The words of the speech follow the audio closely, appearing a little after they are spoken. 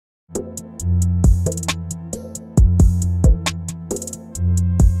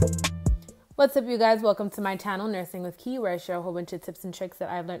What's up, you guys? Welcome to my channel, Nursing with Key, where I share a whole bunch of tips and tricks that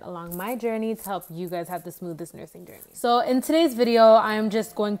I've learned along my journey to help you guys have the smoothest nursing journey. So in today's video, I'm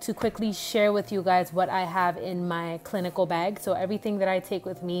just going to quickly share with you guys what I have in my clinical bag. So everything that I take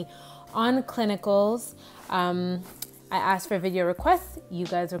with me on clinicals. I asked for video requests. You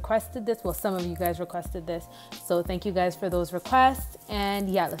guys requested this. Well, some of you guys requested this. So thank you guys for those requests. And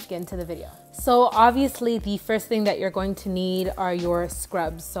yeah, let's get into the video. So obviously the first thing that you're going to need are your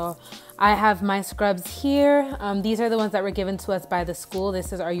scrubs. So I have my scrubs here. These are the ones that were given to us by the school.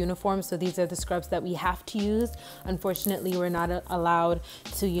 This is our uniform. So these are the scrubs that we have to use. Unfortunately, we're not allowed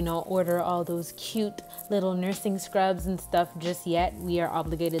to, order all those cute little nursing scrubs and stuff just yet. We are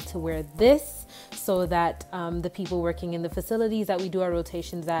obligated to wear this so that the people working in the facilities that we do our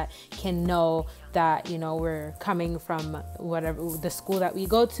rotations at can know that, we're coming from whatever the school that we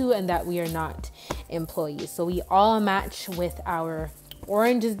go to and that we are not employees. So we all match with our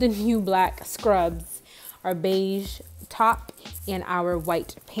orange is the new black scrubs, our beige top, and our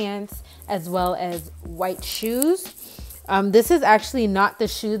white pants, as well as white shoes. This is actually not the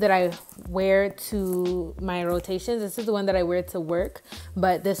shoe that I wear to my rotations. This is the one that I wear to work,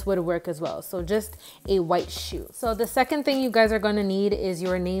 but this would work as well. So just a white shoe. So the second thing you guys are going to need is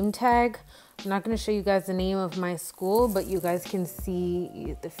your name tag. I'm not going to show you guys the name of my school, but you guys can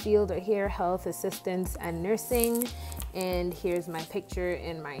see the field right here, health assistance and nursing. And here's my picture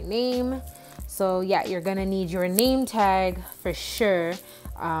and my name. So yeah, you're going to need your name tag for sure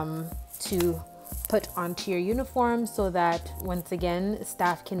to put onto your uniform so that, once again,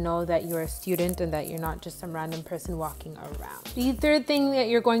 staff can know that you're a student and that you're not just some random person walking around. The third thing that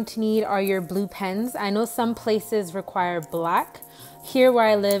you're going to need are your blue pens. I know some places require black. Here where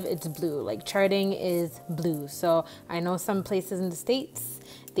I live, it's blue. Like charting is blue. So I know some places in the States,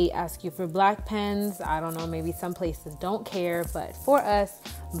 they ask you for black pens. I don't know, maybe some places don't care, but for us,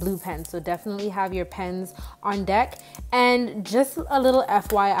 blue pens. So definitely have your pens on deck. And just a little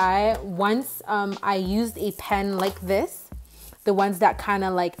FYI, once I used a pen like this, the ones that kind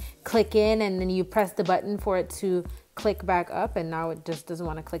of like click in and then you press the button for it to click back up, and now it just doesn't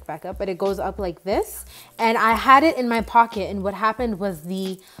want to click back up, but it goes up like this. And I had it in my pocket, and what happened was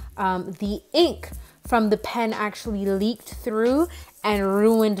the ink from the pen actually leaked through and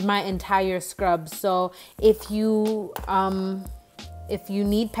ruined my entire scrub. So if you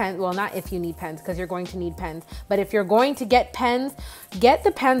need pens, well, not if you need pens, because you're going to need pens, but if you're going to get pens, get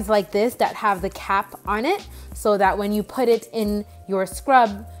the pens like this that have the cap on it, so that when you put it in your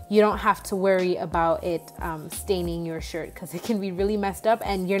scrub, you don't have to worry about it staining your shirt, because it can be really messed up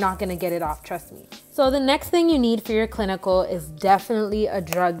and you're not gonna get it off, trust me. So the next thing you need for your clinical is definitely a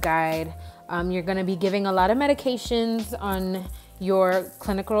drug guide. You're gonna be giving a lot of medications on your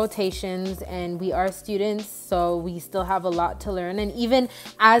clinical rotations, and we are students, so we still have a lot to learn. And even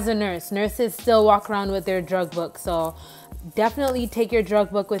as a nurse, nurses still walk around with their drug book. So definitely take your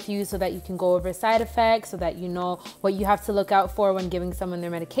drug book with you so that you can go over side effects, so that you know what you have to look out for when giving someone their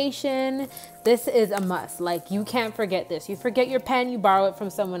medication. This is a must. Like, you can't forget this. You forget your pen, you borrow it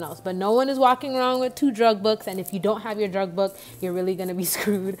from someone else, but no one is walking around with 2 drug books. And if you don't have your drug book, you're really gonna be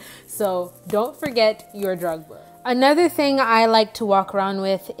screwed. So don't forget your drug book. Another thing I like to walk around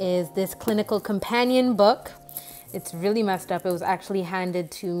with is this clinical companion book. It's really messed up. It was actually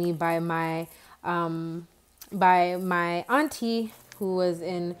handed to me by my auntie who was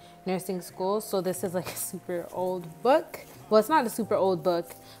in nursing school. So this is like a super old book. Well, it's not a super old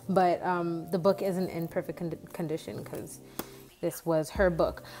book, but the book isn't in perfect condition because this was her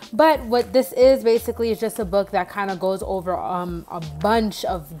book. But what this is basically is just a book that kind of goes over a bunch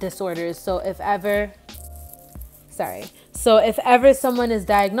of disorders. So if ever someone is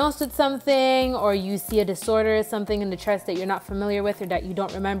diagnosed with something, or you see a disorder, something in the chart that you're not familiar with or that you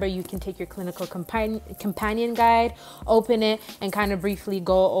don't remember, you can take your clinical companion guide, open it, and kind of briefly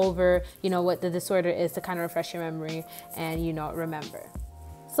go over, what the disorder is to kind of refresh your memory and, remember.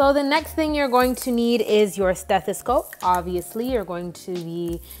 So the next thing you're going to need is your stethoscope. Obviously, you're going to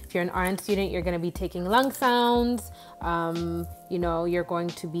be, if you're an RN student, you're going to be taking lung sounds. You're going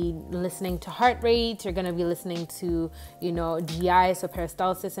to be listening to heart rates. You're going to be listening to, GI, so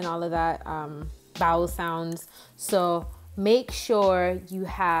peristalsis and all of that, bowel sounds. So make sure you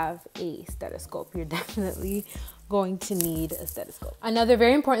have a stethoscope. You're definitely going to need a stethoscope. Another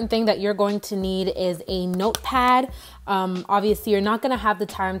very important thing that you're going to need is a notepad. Obviously, you're not going to have the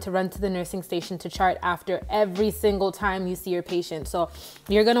time to run to the nursing station to chart after every single time you see your patient. So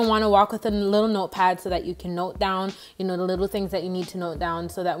you're going to want to walk with a little notepad so that you can note down, you know, the little things that you need to note down,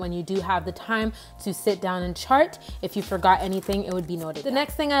 so that when you do have the time to sit down and chart, if you forgot anything, it would be noted. The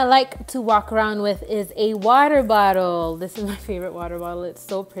next thing I like to walk around with is a water bottle. This is my favorite water bottle. It's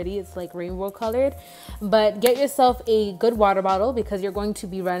so pretty. It's like rainbow colored. But get yourself a good water bottle because you're going to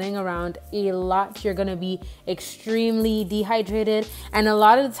be running around a lot. You're going to be extremely dehydrated, and a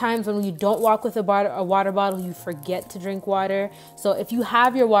lot of the times when you don't walk with a water bottle, you forget to drink water. So if you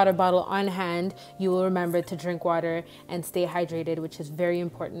have your water bottle on hand, you will remember to drink water and stay hydrated, which is very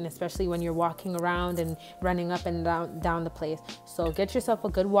important, especially when you're walking around and running up and down the place. So get yourself a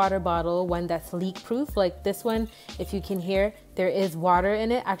good water bottle, one that's leak proof, like this one. If you can hear, there is water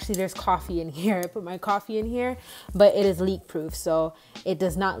in it. Actually, there's coffee in here. I put my coffee in here, but it is leak proof, so it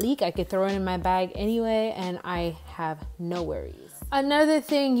does not leak. I could throw it in my bag anyway, and I have no worries. Another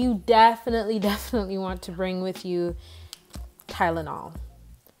thing you definitely want to bring with you, Tylenol.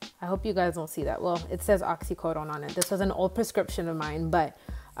 I hope you guys don't see that. Well, it says oxycodone on it. This was an old prescription of mine, but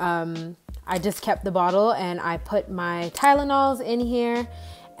I just kept the bottle and I put my Tylenols in here.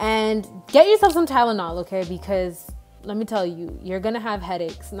 And get yourself some Tylenol, okay? Because let me tell you, you're gonna have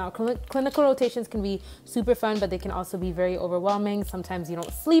headaches. Now, clinical rotations can be super fun, but they can also be very overwhelming. Sometimes you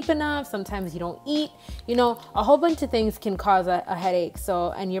don't sleep enough, sometimes you don't eat. You know, a whole bunch of things can cause a headache.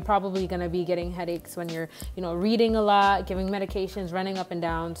 So, and you're probably gonna be getting headaches when you're, you know, reading a lot, giving medications, running up and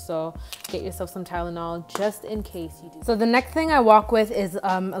down. So get yourself some Tylenol just in case you do. So the next thing I walk with is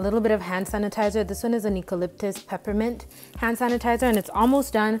a little bit of hand sanitizer. This one is an eucalyptus peppermint hand sanitizer, and it's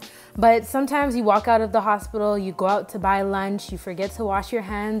almost done. But sometimes you walk out of the hospital, you go out to buy lunch, you forget to wash your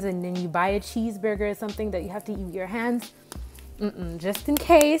hands, and then you buy a cheeseburger or something that you have to eat with your hands. Just in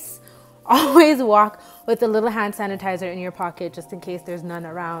case, always walk with a little hand sanitizer in your pocket, just in case there's none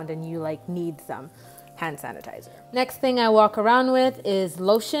around and you like need some hand sanitizer. Next thing I walk around with is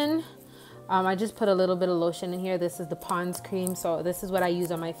lotion. I just put a little bit of lotion in here. This is the Pond's cream. So this is what I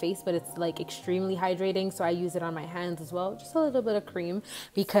use on my face, but it's like extremely hydrating. So I use it on my hands as well. Just a little bit of cream,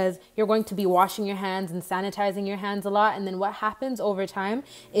 because you're going to be washing your hands and sanitizing your hands a lot. And then what happens over time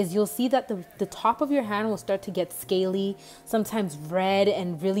is you'll see that the top of your hand will start to get scaly, sometimes red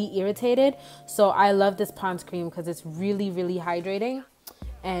and really irritated. So I love this Pond's cream because it's really hydrating.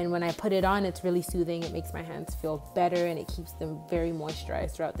 And when I put it on, it's really soothing. It makes my hands feel better and it keeps them very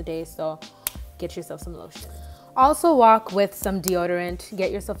moisturized throughout the day. So get yourself some lotion. Also walk with some deodorant.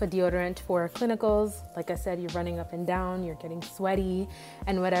 Get yourself a deodorant for clinicals. Like I said, you're running up and down, you're getting sweaty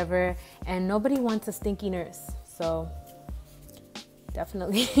and whatever. And nobody wants a stinky nurse. So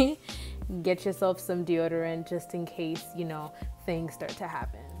definitely get yourself some deodorant just in case, you know, things start to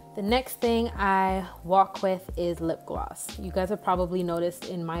happen. The next thing I walk with is lip gloss. You guys have probably noticed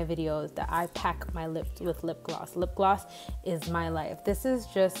in my videos that I pack my lips with lip gloss. Lip gloss is my life. This is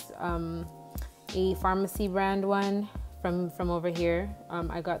just a pharmacy brand one from over here.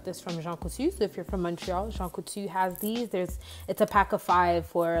 I got this from Jean Coutu. So if you're from Montreal, Jean Coutu has these. It's a pack of 5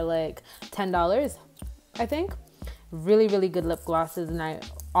 for like $10, I think. Really good lip glosses, and I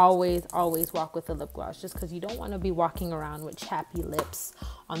always walk with a lip gloss, just because you don't want to be walking around with chappy lips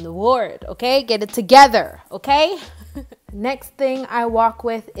on the ward, okay? Get it together, okay? Next thing I walk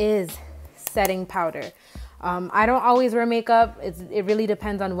with is setting powder. I don't always wear makeup. It really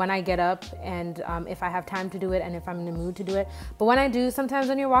depends on when I get up and if I have time to do it and if I'm in the mood to do it. But when I do, sometimes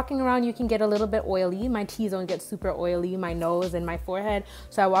when you're walking around, you can get a little bit oily. My T-zone gets super oily, my nose and my forehead.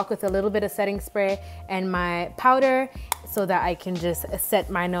 So I walk with a little bit of setting spray and my powder so that I can just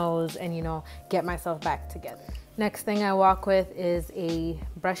set my nose and, you know, get myself back together. Next thing I walk with is a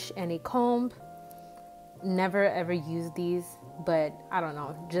brush and a comb. Never ever use these, but I don't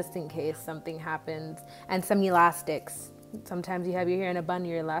know, just in case something happens. And some elastics. Sometimes you have your hair in a bun,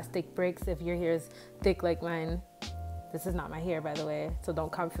 your elastic breaks. If your hair is thick like mine, this is not my hair, by the way, so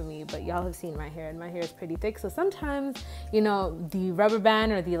don't come for me, but y'all have seen my hair, and my hair is pretty thick. So sometimes, you know, the rubber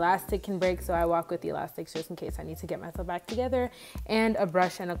band or the elastic can break, so I walk with the elastics just in case I need to get myself back together, and a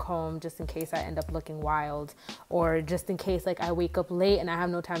brush and a comb just in case I end up looking wild, or just in case like I wake up late and I have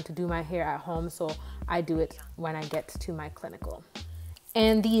no time to do my hair at home, so I do it when I get to my clinical.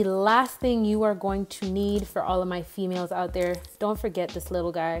 And the last thing you are going to need for all of my females out there, don't forget this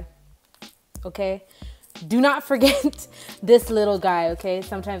little guy, okay? Do not forget this little guy, okay?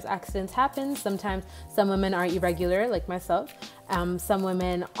 Sometimes accidents happen. Sometimes some women are irregular, like myself. Some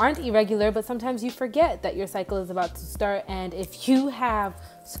women aren't irregular, but sometimes you forget that your cycle is about to start. And if you have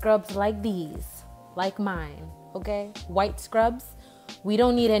scrubs like these, like mine, okay? White scrubs. We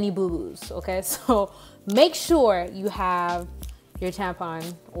don't need any boo-boos, okay? So make sure you have your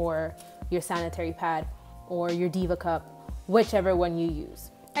tampon or your sanitary pad or your Diva cup, whichever one you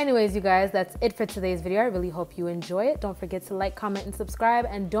use. Anyways, you guys, that's it for today's video. I really hope you enjoy it. Don't forget to like, comment, and subscribe.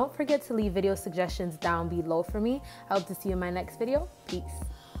 And don't forget to leave video suggestions down below for me. I hope to see you in my next video. Peace.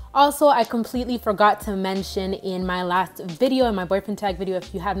 Also, I completely forgot to mention in my last video, in my boyfriend tag video,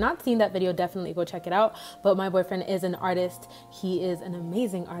 if you have not seen that video, definitely go check it out. But my boyfriend is an artist. He is an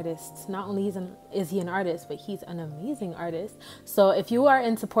amazing artist. Not only is he an artist, but he's an amazing artist. So if you are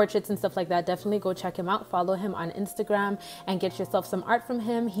into portraits and stuff like that, definitely go check him out. Follow him on Instagram and get yourself some art from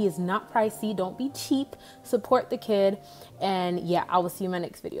him. He is not pricey. Don't be cheap. Support the kid. And yeah, I will see you in my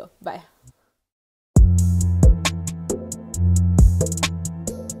next video. Bye.